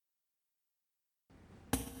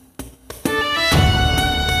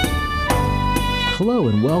Hello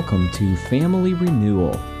and welcome to Family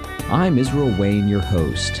Renewal. I'm Israel Wayne, your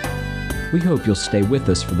host. We hope you'll stay with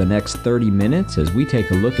us for the next 30 minutes as we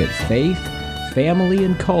take a look at faith, family,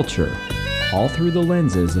 and culture, all through the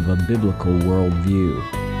lenses of a biblical worldview.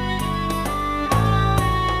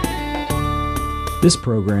 This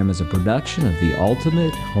program is a production of the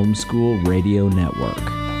Ultimate Homeschool Radio Network.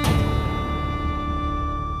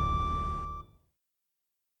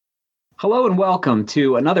 Hello and welcome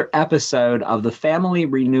to another episode of the Family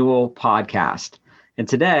Renewal Podcast. And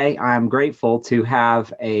today I'm grateful to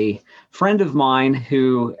have a friend of mine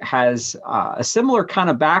who has a similar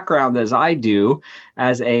kind of background as I do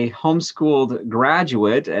as a homeschooled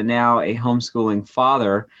graduate and now a homeschooling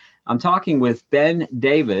father. I'm talking with Ben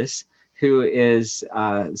Davis, who is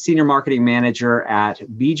Senior Marketing Manager at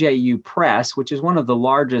BJU Press, which is one of the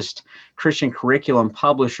largest Christian curriculum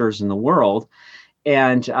publishers in the world.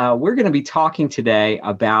 And we're going to be talking today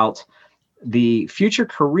about the future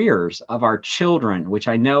careers of our children, which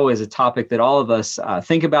I know is a topic that all of us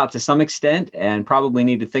think about to some extent and probably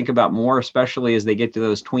need to think about more, especially as they get to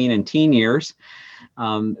those tween and teen years.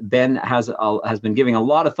 Ben has been giving a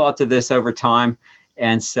lot of thought to this over time.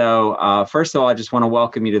 And so first of all, I just want to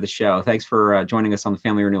welcome you to the show. Thanks for joining us on the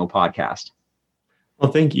Family Renewal Podcast.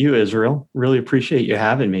 Well, thank you, Israel. Really appreciate you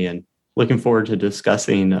having me and looking forward to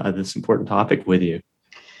discussing this important topic with you.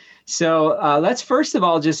 So let's first of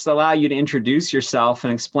all just allow you to introduce yourself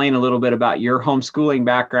and explain a little bit about your homeschooling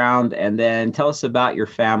background, and then tell us about your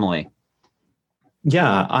family.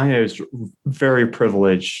 Yeah, I was very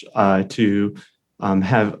privileged to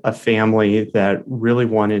have a family that really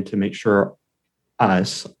wanted to make sure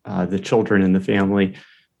us, the children in the family,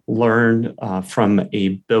 learned from a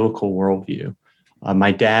biblical worldview.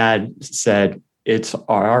 My dad said, it's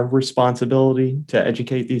our responsibility to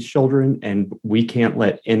educate these children, and we can't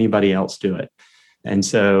let anybody else do it. And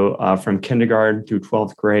so from kindergarten through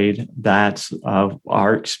 12th grade, that's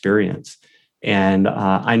our experience. And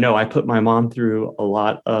I know I put my mom through a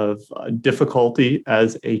lot of difficulty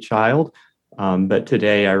as a child, but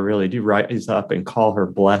today I really do rise up and call her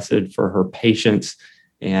blessed for her patience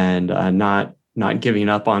and not giving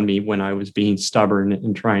up on me when I was being stubborn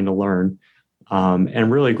and trying to learn. And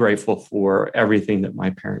really grateful for everything that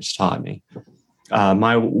my parents taught me.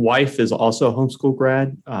 My wife is also a homeschool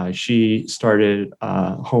grad. She started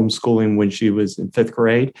homeschooling when she was in 5th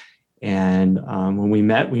grade. And when we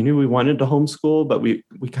met, we knew we wanted to homeschool, but we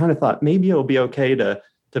kind of thought maybe it'll be okay to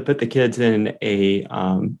put the kids in a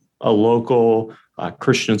local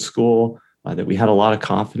Christian school that we had a lot of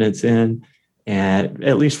confidence in, and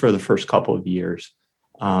at least for the first couple of years.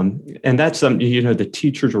 And that's something, the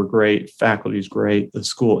teachers were great, faculty's great, the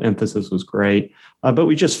school emphasis was great, but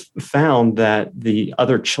we just found that the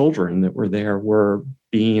other children that were there were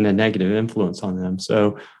being a negative influence on them.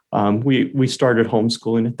 So we started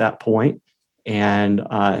homeschooling at that point, and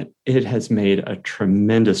it has made a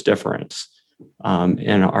tremendous difference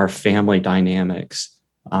in our family dynamics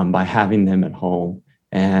by having them at home.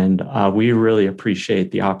 And we really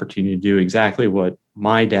appreciate the opportunity to do exactly what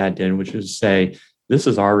my dad did, which is say, this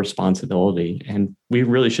is our responsibility, and we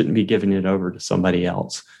really shouldn't be giving it over to somebody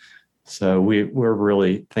else. So we're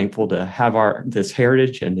really thankful to have this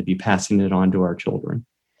heritage and to be passing it on to our children.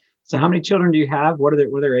 So how many children do you have? What are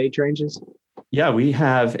their age ranges? Yeah, we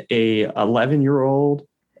have a 11-year-old,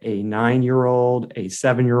 a 9-year-old, a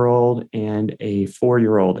 7-year-old, and a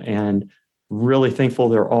 4-year-old, and really thankful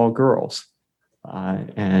they're all girls.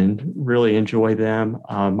 And really enjoy them.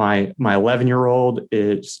 My 11-year-old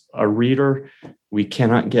is a reader. We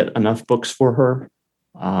cannot get enough books for her.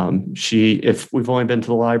 If we've only been to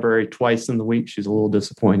the library twice in the week, she's a little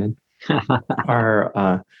disappointed.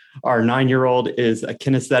 Our 9-year-old is a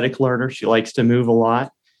kinesthetic learner. She likes to move a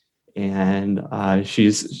lot, and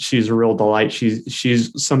she's a real delight.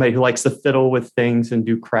 She's somebody who likes to fiddle with things and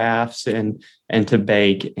do crafts and to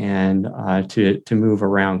bake and to move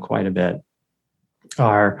around quite a bit.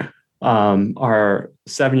 Our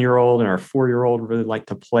 7-year-old and our 4-year-old really like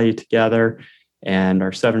to play together, and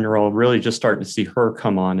our 7-year-old really just starting to see her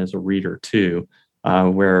come on as a reader too,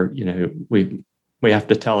 where we have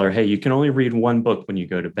to tell her, hey, you can only read one book when you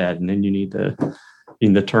go to bed, and then you need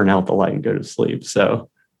to turn out the light and go to sleep. So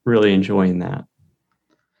really enjoying that.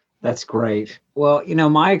 That's great. Well,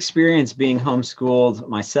 my experience being homeschooled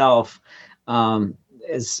myself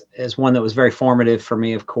is one that was very formative for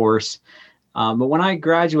me, of course. But when I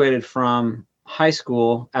graduated from high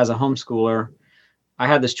school as a homeschooler, I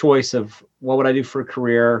had this choice of what would I do for a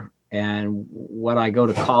career and would I go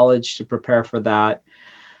to college to prepare for that.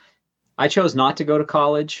 I chose not to go to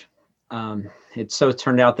college. It so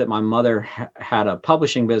turned out that my mother had a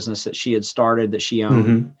publishing business that she had started, that she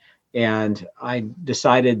owned. and I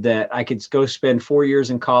decided that I could go spend 4 years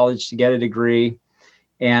in college to get a degree,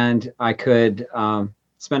 and I could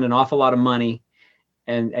spend an awful lot of money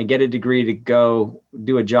and get a degree to go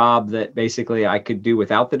do a job that basically I could do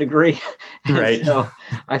without the degree. And Right. so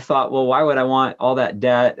I thought, well, why would I want all that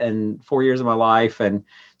debt and 4 years of my life? And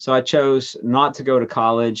so I chose not to go to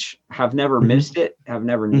college, have never missed it, have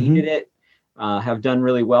never needed it, have done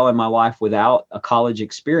really well in my life without a college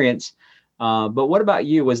experience. But what about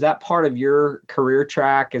you? Was that part of your career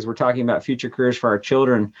track as we're talking about future careers for our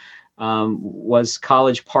children? Was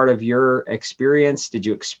college part of your experience? Did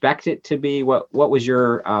you expect it to be? What was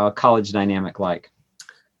your college dynamic like?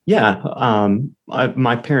 Yeah,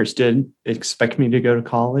 my parents did expect me to go to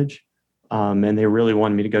college, and they really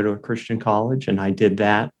wanted me to go to a Christian college, and I did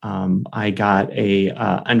that. I got a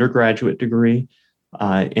undergraduate degree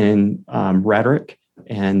in rhetoric,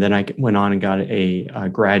 and then I went on and got a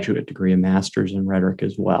graduate degree, a master's in rhetoric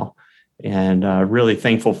as well. And really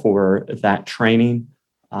thankful for that training.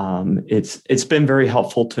 It's been very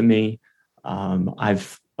helpful to me.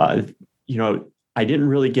 I've I didn't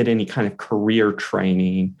really get any kind of career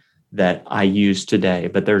training that I use today,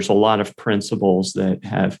 but there's a lot of principles that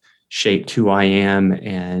have shaped who I am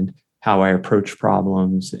and how I approach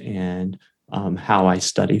problems and how I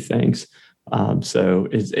study things. So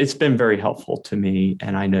it's been very helpful to me,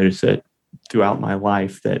 and I notice it throughout my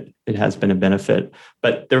life that it has been a benefit.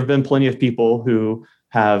 But there have been plenty of people who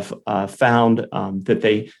have found that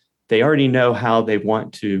they already know how they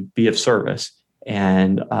want to be of service,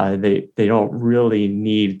 and they don't really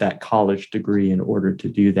need that college degree in order to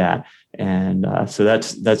do that. And so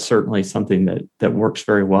that's certainly something that works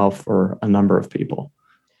very well for a number of people.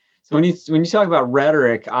 So when you talk about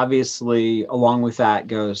rhetoric, obviously along with that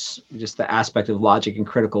goes just the aspect of logic and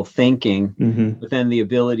critical thinking, but then the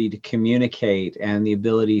ability to communicate and the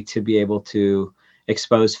ability to be able to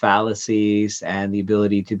expose fallacies and the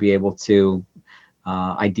ability to be able to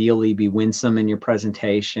ideally be winsome in your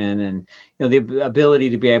presentation, and the ability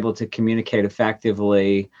to be able to communicate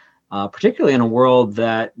effectively, particularly in a world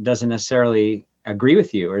that doesn't necessarily agree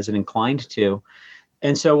with you or isn't inclined to.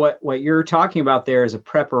 And so what you're talking about there is a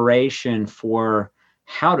preparation for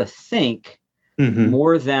how to think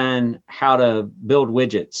more than how to build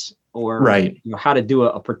widgets or how to do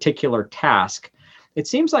a particular task. It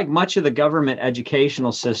seems like much of the government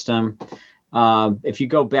educational system, if you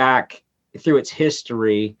go back through its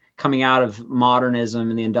history, coming out of modernism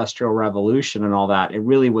and the Industrial Revolution and all that, it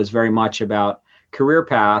really was very much about career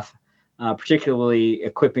path, particularly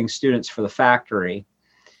equipping students for the factory.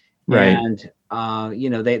 Right. And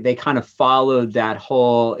they kind of followed that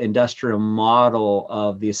whole industrial model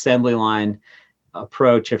of the assembly line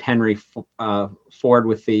approach of Henry Ford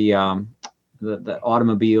with the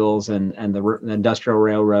automobiles and the Industrial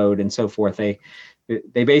Railroad and so forth.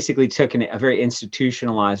 They basically took a very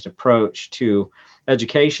institutionalized approach to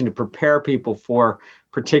education to prepare people for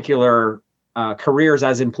particular careers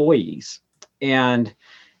as employees. And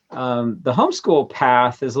the homeschool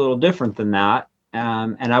path is a little different than that.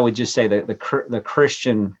 And I would just say that the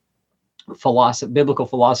Christian philosophy, biblical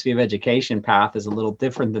philosophy of education path is a little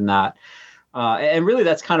different than that. And really,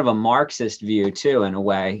 that's kind of a Marxist view, too, in a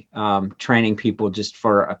way, training people just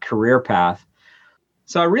for a career path.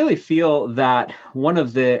 So I really feel that one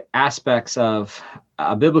of the aspects of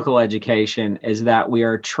biblical education is that we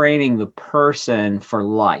are training the person for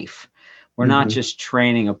life. We're not just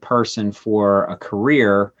training a person for a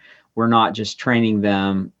career. We're not just training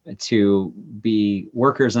them to be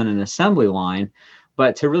workers on an assembly line,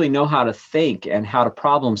 but to really know how to think and how to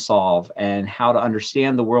problem solve and how to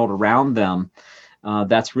understand the world around them.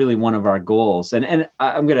 That's really one of our goals. And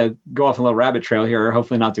I'm going to go off a little rabbit trail here,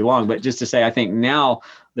 hopefully not too long, but just to say, I think now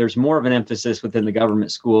there's more of an emphasis within the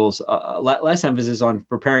government schools, less emphasis on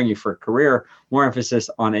preparing you for a career, more emphasis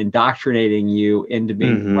on indoctrinating you into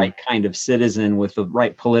being the right kind of citizen with the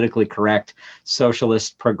right politically correct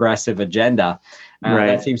socialist progressive agenda.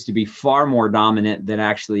 That seems to be far more dominant than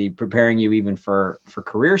actually preparing you even for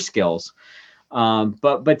career skills.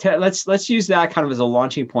 But let's use that kind of as a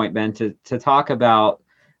launching point, Ben, to talk about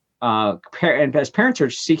and as parents are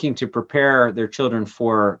seeking to prepare their children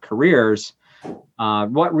for careers,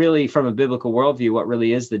 what really, from a biblical worldview, what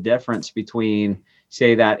really is the difference between,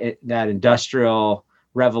 say, that industrial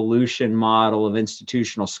revolution model of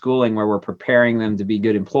institutional schooling where we're preparing them to be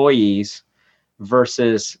good employees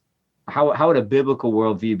versus how would a biblical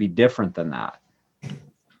worldview be different than that?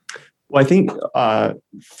 Well, I think,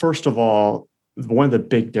 first of all, one of the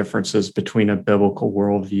big differences between a biblical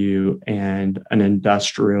worldview and an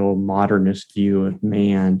industrial modernist view of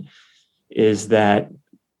man is that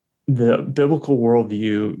the biblical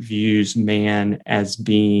worldview views man as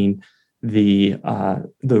being the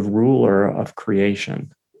ruler of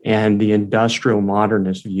creation, and the industrial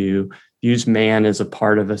modernist view views man as a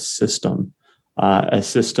part of a system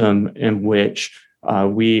in which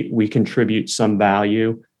we contribute some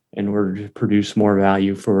value in order to produce more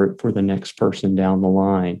value for the next person down the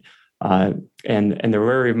line. And there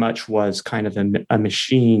very much was kind of a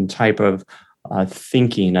machine type of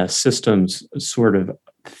thinking, a systems sort of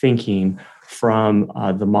thinking from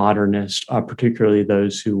the modernists, particularly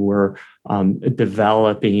those who were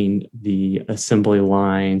developing the assembly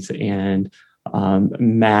lines and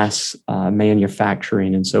mass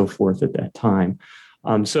manufacturing and so forth at that time.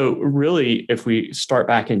 So really, if we start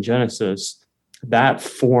back in Genesis, that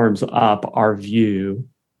forms up our view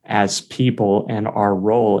as people and our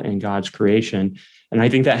role in God's creation. And I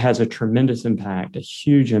think that has a tremendous impact, a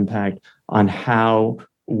huge impact on how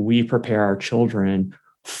we prepare our children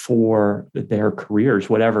for their careers,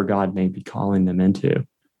 whatever God may be calling them into.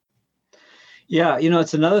 Yeah,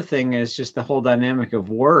 it's another thing is just the whole dynamic of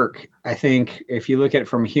work. I think if you look at it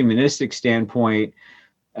from a humanistic standpoint,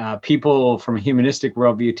 people from a humanistic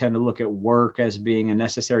worldview tend to look at work as being a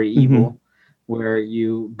necessary evil, where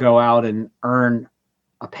you go out and earn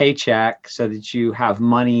a paycheck so that you have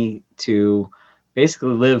money to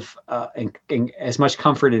basically live in as much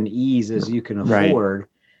comfort and ease as you can afford. Right.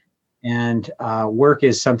 And work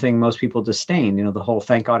is something most people disdain. The whole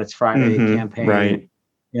 "Thank God It's Friday" campaign. Right.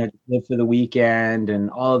 Live for the weekend and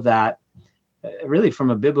all of that. Really,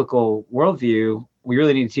 from a biblical worldview, we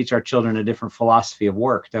really need to teach our children a different philosophy of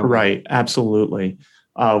work, don't we? Right. Absolutely.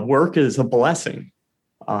 Work is a blessing.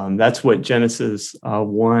 That's what Genesis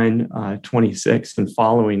 1:26 and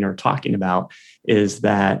following are talking about, is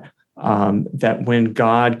that when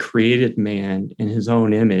God created man in his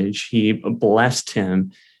own image, he blessed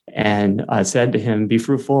him and said to him, "Be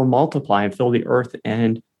fruitful and multiply and fill the earth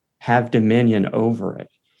and have dominion over it."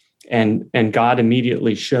 And God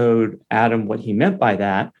immediately showed Adam what he meant by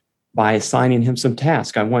that by assigning him some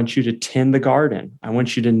tasks. I want you to tend the garden. I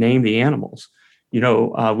want you to name the animals.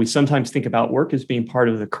 We sometimes think about work as being part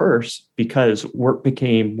of the curse because work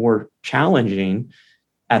became more challenging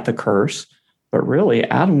at the curse. But really,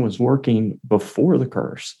 Adam was working before the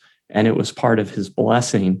curse, and it was part of his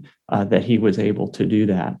blessing that he was able to do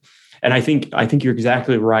that. And I think you're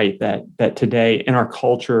exactly right that today in our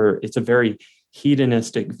culture, it's a very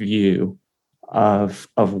hedonistic view of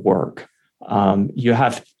work. You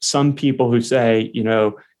have some people who say,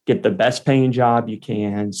 get the best paying job you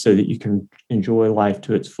can so that you can enjoy life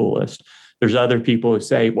to its fullest. There's other people who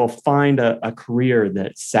say, well, find a career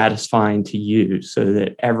that's satisfying to you so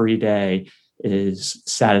that every day is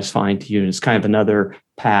satisfying to you. And it's kind of another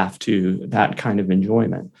path to that kind of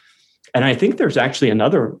enjoyment. And I think there's actually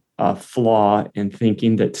another flaw in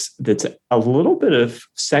thinking that's a little bit of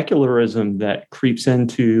secularism that creeps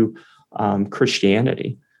into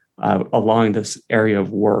Christianity along this area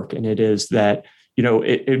of work. And it is that,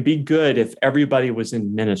 it'd be good if everybody was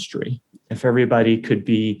in ministry, if everybody could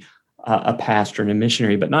be a pastor and a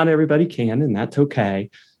missionary, but not everybody can, and that's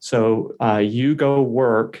okay. So you go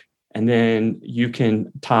work, and then you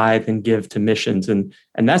can tithe and give to missions. And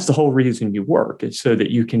that's the whole reason you work, is so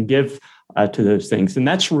that you can give to those things. And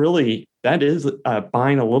that is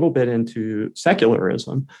buying a little bit into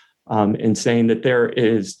secularism and saying that there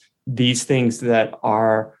is these things that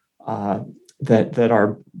are that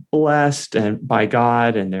are blessed and by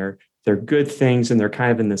God, and they're good things, and they're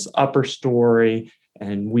kind of in this upper story.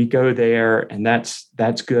 And we go there, and that's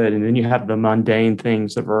good. And then you have the mundane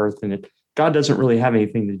things of earth, and God doesn't really have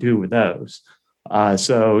anything to do with those.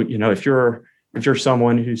 So, if you're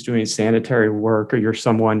someone who's doing sanitary work, or you're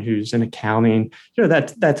someone who's in accounting,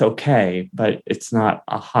 that's okay, but it's not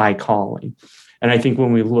a high calling. And I think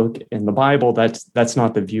when we look in the Bible, that's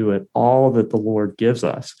not the view at all that the Lord gives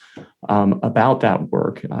us about that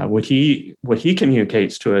work. What he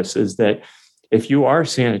communicates to us is that if you are a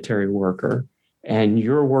sanitary worker and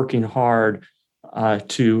you're working hard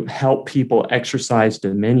to help people exercise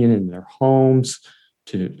dominion in their homes,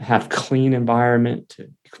 to have clean environment, to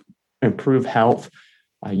improve health,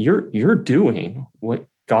 you're doing what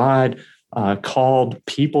God called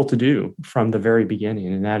people to do from the very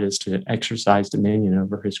beginning, and that is to exercise dominion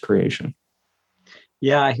over his creation.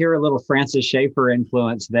 Yeah, I hear a little Francis Schaeffer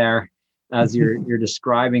influence there as you're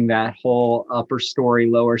describing that whole upper story,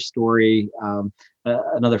 lower story.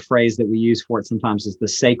 Another phrase that we use for it sometimes is the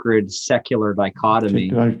sacred secular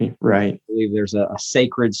dichotomy. Right. I believe there's a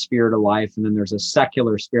sacred spirit of life, and then there's a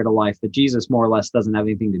secular spirit of life that Jesus more or less doesn't have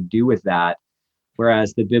anything to do with that.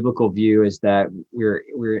 Whereas the biblical view is that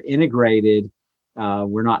we're integrated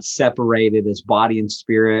We're not separated as body and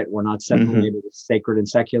spirit. We're not separated as sacred and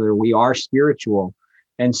secular. We are spiritual.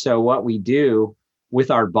 And so what we do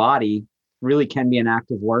with our body really can be an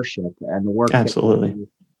act of worship. And the work Absolutely.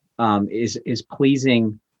 that is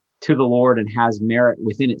pleasing to the Lord and has merit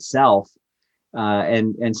within itself.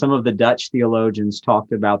 And some of the Dutch theologians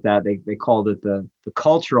talked about that. They called it the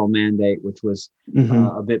cultural mandate, which was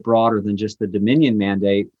a bit broader than just the dominion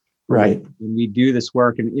mandate. Right. When we do this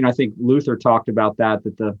work, and I think Luther talked about that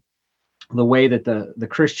the way that the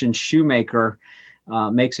Christian shoemaker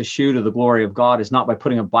makes a shoe to the glory of God is not by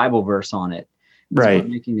putting a Bible verse on it. It's right. by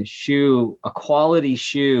making a shoe, a quality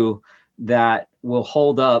shoe that will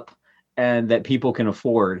hold up and that people can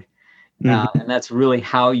afford. And that's really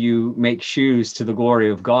how you make shoes to the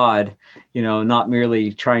glory of God, not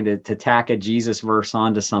merely trying to tack a Jesus verse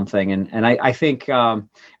onto something. And I think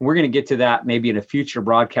we're going to get to that maybe in a future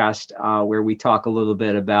broadcast where we talk a little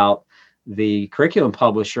bit about the curriculum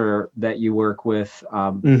publisher that you work with,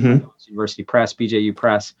 University Press, BJU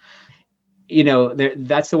Press.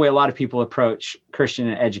 That's the way a lot of people approach Christian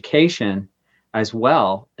education as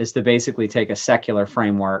well, is to basically take a secular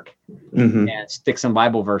framework and stick some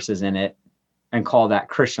Bible verses in it and call that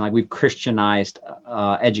Christian. Like, we've Christianized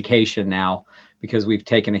education now because we've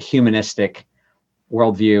taken a humanistic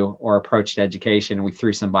worldview or approach to education and we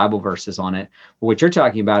threw some Bible verses on it. But what you're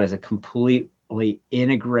talking about is a completely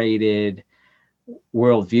integrated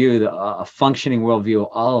worldview, a functioning worldview of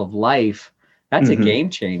all of life. That's a game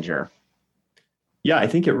changer. Yeah, I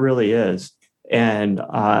think it really is. And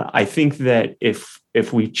I think that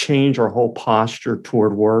if we change our whole posture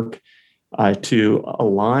toward work to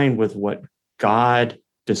align with what God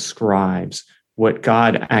describes, what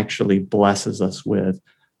God actually blesses us with,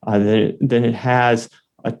 then it has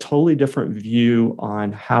a totally different view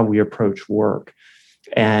on how we approach work.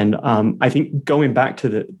 And I think going back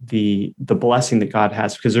to the blessing that God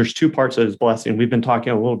has, because there's two parts of his blessing. We've been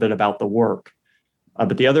talking a little bit about the work,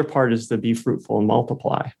 but the other part is to be fruitful and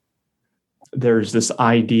multiply. There's this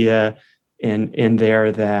idea in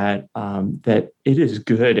there that it is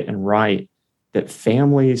good and right that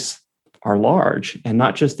families are large, and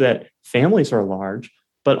not just that families are large,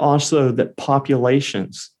 but also that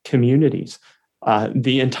populations, communities,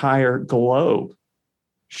 the entire globe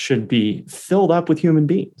should be filled up with human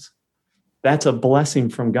beings. That's a blessing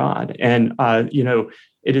from God. And,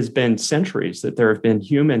 it has been centuries that there have been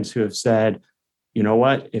humans who have said, you know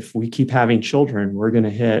what, if we keep having children, we're going to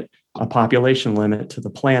hit a population limit to the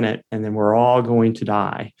planet, and then we're all going to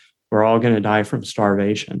die. We're all going to die from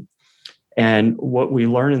starvation. And what we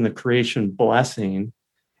learn in the creation blessing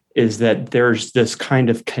is that there's this kind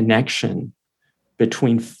of connection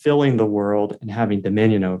between filling the world and having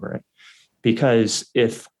dominion over it. Because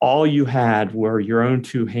if all you had were your own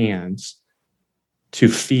two hands to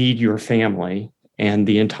feed your family and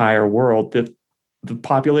the entire world, the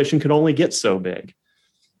population could only get so big.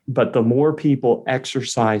 But the more people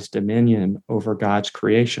exercise dominion over God's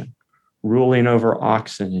creation, ruling over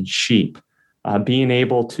oxen and sheep, being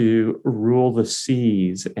able to rule the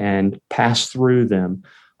seas and pass through them,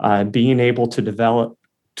 being able to develop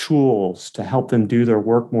tools to help them do their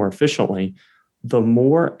work more efficiently, the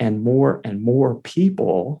more and more and more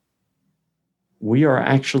people we are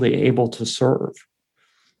actually able to serve.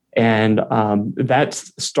 And that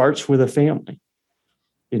starts with a family.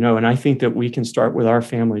 And I think that we can start with our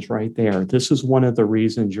families right there. This is one of the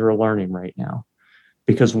reasons you're learning right now,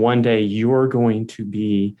 because one day you're going to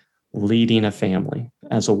be leading a family.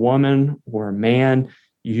 As a woman or a man,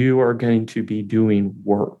 you are going to be doing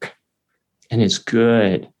work. And it's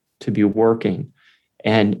good to be working,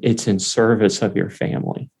 and it's in service of your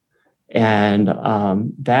family. And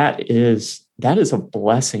that is a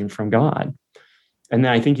blessing from God. And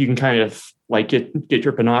then I think you can kind of like get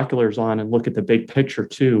your binoculars on and look at the big picture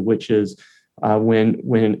too, which is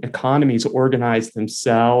when economies organize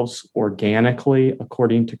themselves organically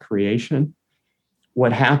according to creation,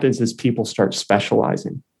 what happens is people start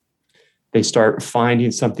specializing. They start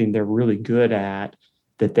finding something they're really good at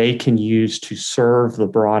that they can use to serve the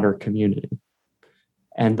broader community.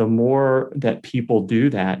 And the more that people do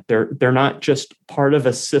that, they're not just part of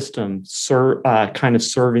a system, kind of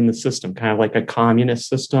serving the system, kind of like a communist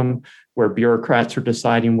system where bureaucrats are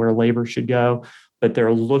deciding where labor should go, but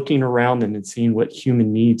they're looking around them and seeing what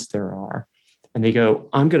human needs there are. And they go,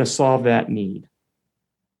 I'm going to solve that need.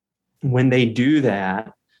 When they do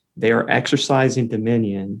that, they are exercising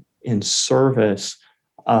dominion in service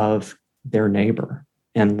of their neighbor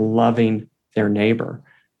and loving their neighbor.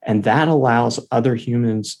 And that allows other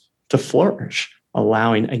humans to flourish,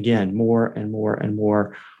 allowing, again, more and more and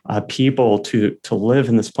more people to live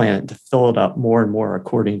in this planet, to fill it up more and more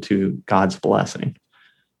according to God's blessing.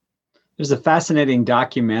 There's a fascinating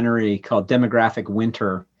documentary called Demographic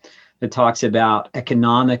Winter that talks about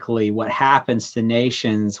economically what happens to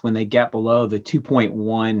nations when they get below the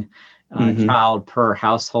 2.1 child per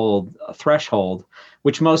household threshold,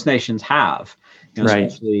 which most nations have, Right.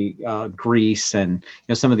 especially Greece and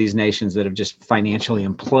some of these nations that have just financially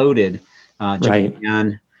imploded,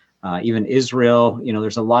 Japan, even Israel.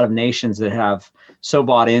 There's a lot of nations that have so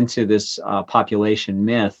bought into this population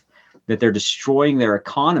myth that they're destroying their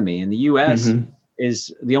economy. And the U.S.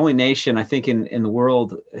 is the only nation, I think, in the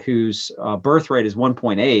world whose birth rate is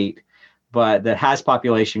 1.8, but that has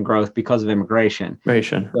population growth because of immigration.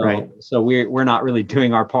 So we're not really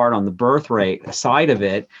doing our part on the birth rate side of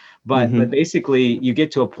it. But basically, you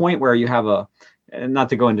get to a point where you have not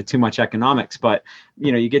to go into too much economics, but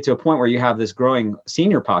you get to a point where you have this growing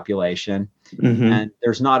senior population, and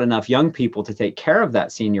there's not enough young people to take care of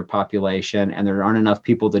that senior population, and there aren't enough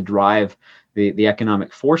people to drive the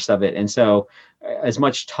economic force of it. And so as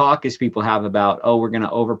much talk as people have about, we're going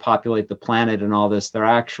to overpopulate the planet and all this, they're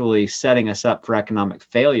actually setting us up for economic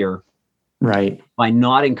failure by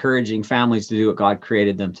not encouraging families to do what God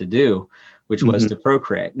created them to do, which was to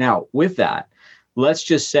procreate. Now, with that, let's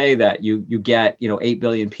just say that you get 8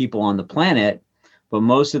 billion people on the planet, but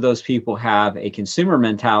most of those people have a consumer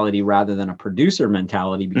mentality rather than a producer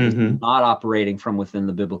mentality because they're not operating from within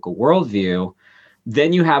the biblical worldview.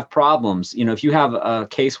 Then you have problems. If you have a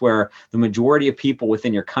case where the majority of people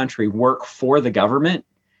within your country work for the government,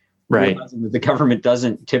 the government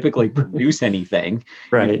doesn't typically produce anything.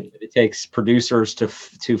 It takes producers to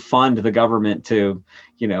fund the government to,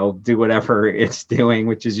 do whatever it's doing,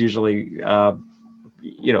 which is usually,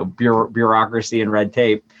 bureaucracy and red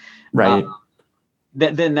tape.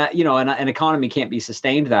 Then that, an economy can't be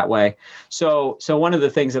sustained that way. So one of the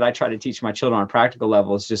things that I try to teach my children on a practical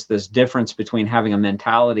level is just this difference between having a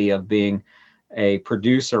mentality of being a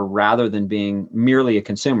producer rather than being merely a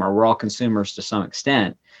consumer. We're all consumers to some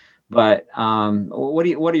extent. But what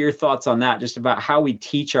are your thoughts on that? Just about how we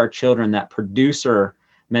teach our children that producer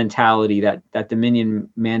mentality, that dominion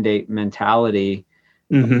mandate mentality,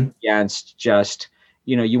 against just,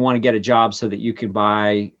 you want to get a job so that you can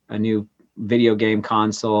buy a new video game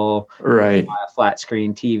console, buy a flat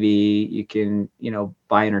screen TV, you can,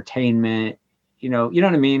 buy entertainment, you know what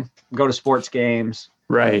I mean? Go to sports games.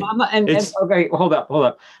 Right. And okay, hold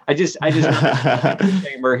up. I just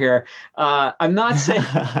chamber here. I'm not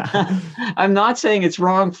saying it's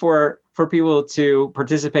wrong for people to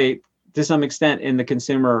participate to some extent in the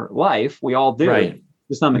consumer life. We all do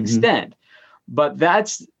to some extent, but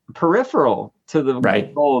that's peripheral to the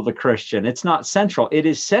goal of the Christian. It's not central. It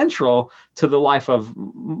is central to the life of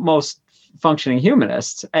most functioning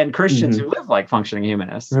humanists and Christians who live like functioning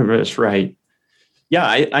humanists. That's right. Yeah,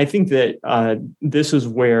 I think that this is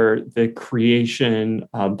where the creation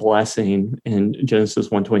blessing in Genesis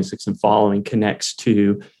 1:26 and following connects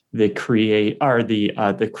to the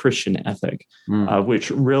Christian ethic, which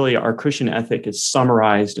really our Christian ethic is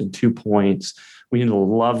summarized in 2 points. We need to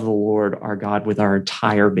love the Lord our God with our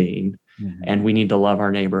entire being, and we need to love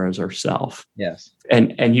our neighbor as ourselves. Yes.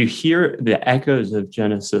 And you hear the echoes of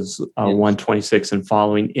Genesis 1:26 and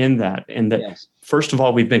following in that. And that first of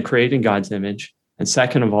all, we've been created in God's image. And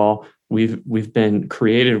second of all, we've been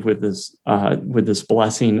created with this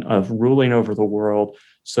blessing of ruling over the world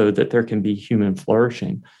so that there can be human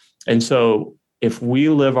flourishing. And so if we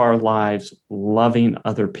live our lives loving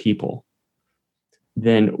other people,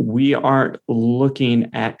 then we aren't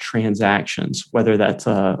looking at transactions, whether that's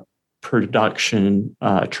a production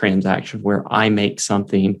transaction where I make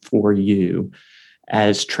something for you,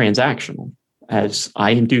 as transactional, as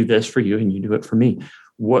I do this for you and you do it for me.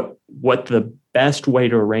 What the best way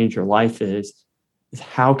to arrange your life is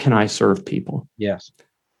how can I serve people? Yes.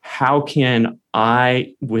 How can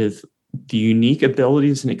I, with the unique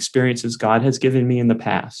abilities and experiences God has given me in the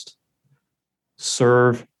past,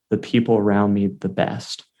 serve the people around me the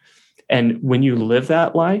best? And when you live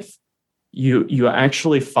that life, you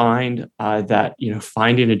actually find that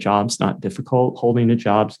finding a job's not difficult, holding a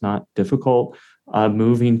job's not difficult,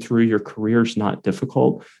 moving through your career's not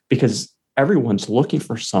difficult, because everyone's looking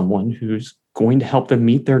for someone who's going to help them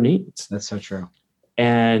meet their needs. That's so true.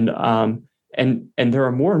 And there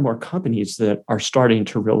are more and more companies that are starting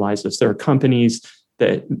to realize this. There are companies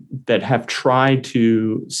that have tried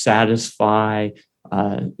to satisfy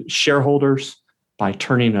shareholders by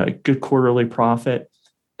turning a good quarterly profit,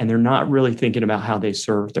 and they're not really thinking about how they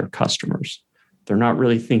serve their customers. They're not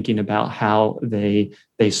really thinking about how they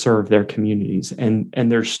serve their communities. And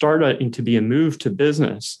there's starting to be a move to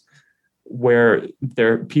business where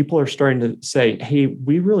people are starting to say, hey,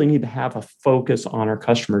 we really need to have a focus on our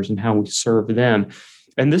customers and how we serve them.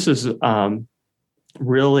 And this is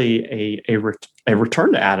really a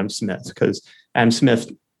return to Adam Smith, because Adam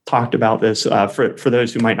Smith talked about this. For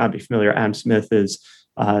those who might not be familiar, Adam Smith is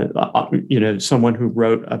someone who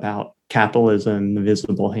wrote about capitalism, the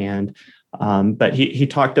visible hand. But he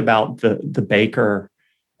talked about the baker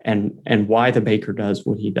and why the baker does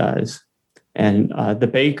what he does. And the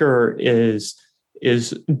baker is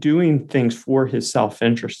doing things for his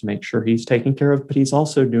self-interest to make sure he's taken care of, but he's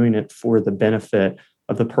also doing it for the benefit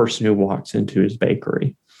of the person who walks into his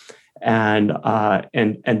bakery. And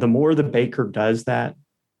the more the baker does that,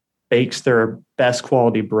 bakes their best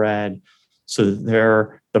quality bread, so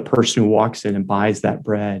that the person who walks in and buys that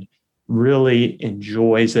bread really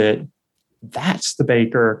enjoys it, that's the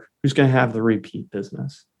baker who's going to have the repeat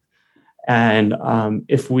business. And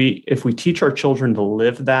if we teach our children to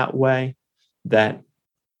live that way, that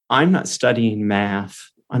I'm not studying math,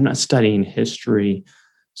 I'm not studying history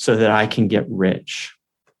so that I can get rich.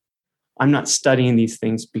 I'm not studying these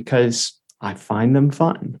things because I find them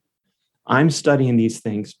fun. I'm studying these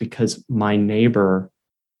things because my neighbor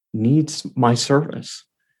needs my service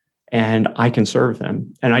and I can serve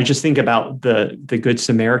them. And I just think about the Good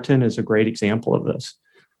Samaritan as a great example of this.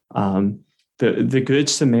 The Good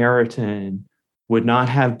Samaritan would not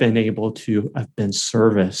have been able to have been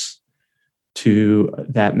service to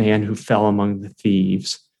that man who fell among the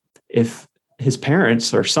thieves if his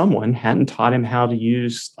parents or someone hadn't taught him how to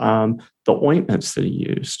use the ointments that he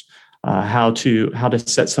used, how to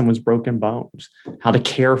set someone's broken bones, how to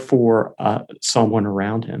care for someone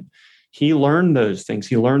around him. He learned those things.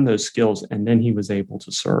 He learned those skills, and then he was able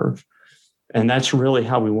to serve. And that's really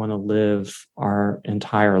how we want to live our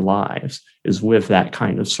entire lives, is with that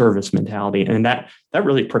kind of service mentality. And that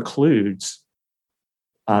really precludes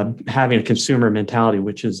having a consumer mentality,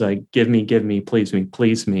 which is a give me,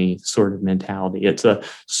 please me sort of mentality. It's a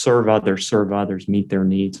serve others, meet their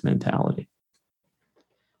needs mentality.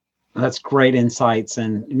 That's great insights.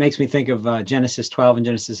 And it makes me think of Genesis 12 and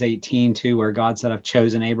Genesis 18 too, where God said, I've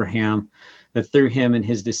chosen Abraham, that through him and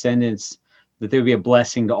his descendants, that there would be a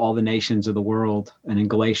blessing to all the nations of the world. And in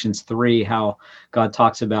Galatians 3, how God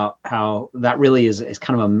talks about how that really is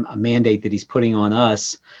kind of a mandate that he's putting on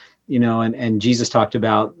us, and Jesus talked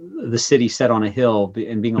about the city set on a hill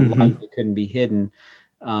and being a light that couldn't be hidden,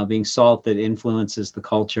 being salt that influences the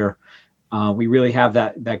culture. We really have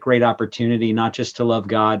that great opportunity, not just to love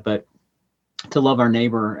God, but to love our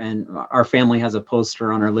neighbor. And our family has a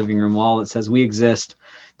poster on our living room wall that says we exist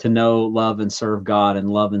to know, love, and serve God,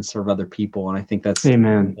 and love and serve other people. And I think that's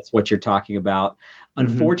Amen. That's what you're talking about.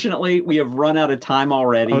 Unfortunately, we have run out of time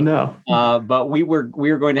already. Oh no! But we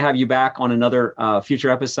are going to have you back on another future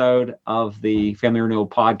episode of the Family Renewal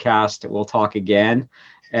Podcast. We'll talk again.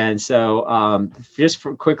 And so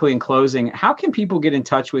quickly in closing, how can people get in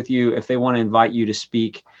touch with you if they want to invite you to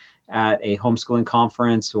speak at a homeschooling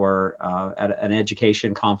conference or at an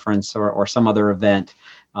education conference or some other event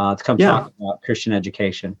to come talk about Christian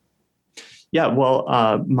education? Yeah,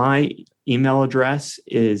 well, my email address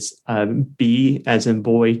is B as in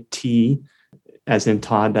boy, T as in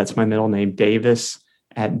Todd, that's my middle name, Davis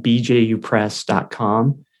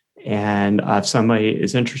 @bjupress.com. And if somebody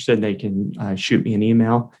is interested, they can shoot me an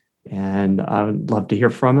email, and I would love to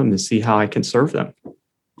hear from them to see how I can serve them.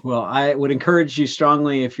 Well, I would encourage you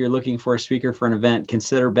strongly, if you're looking for a speaker for an event,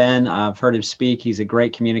 consider Ben. I've heard him speak. He's a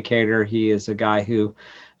great communicator. He is a guy who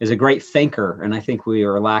is a great thinker, and I think we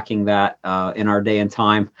are lacking that in our day and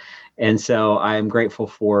time. And so I am grateful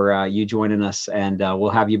for you joining us, and we'll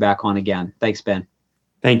have you back on again. Thanks, Ben.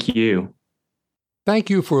 Thank you. Thank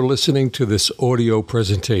you for listening to this audio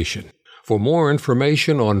presentation. For more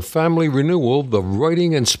information on Family Renewal, the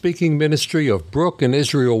writing and speaking ministry of Brooke and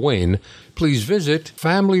Israel Wayne, please visit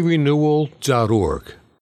familyrenewal.org.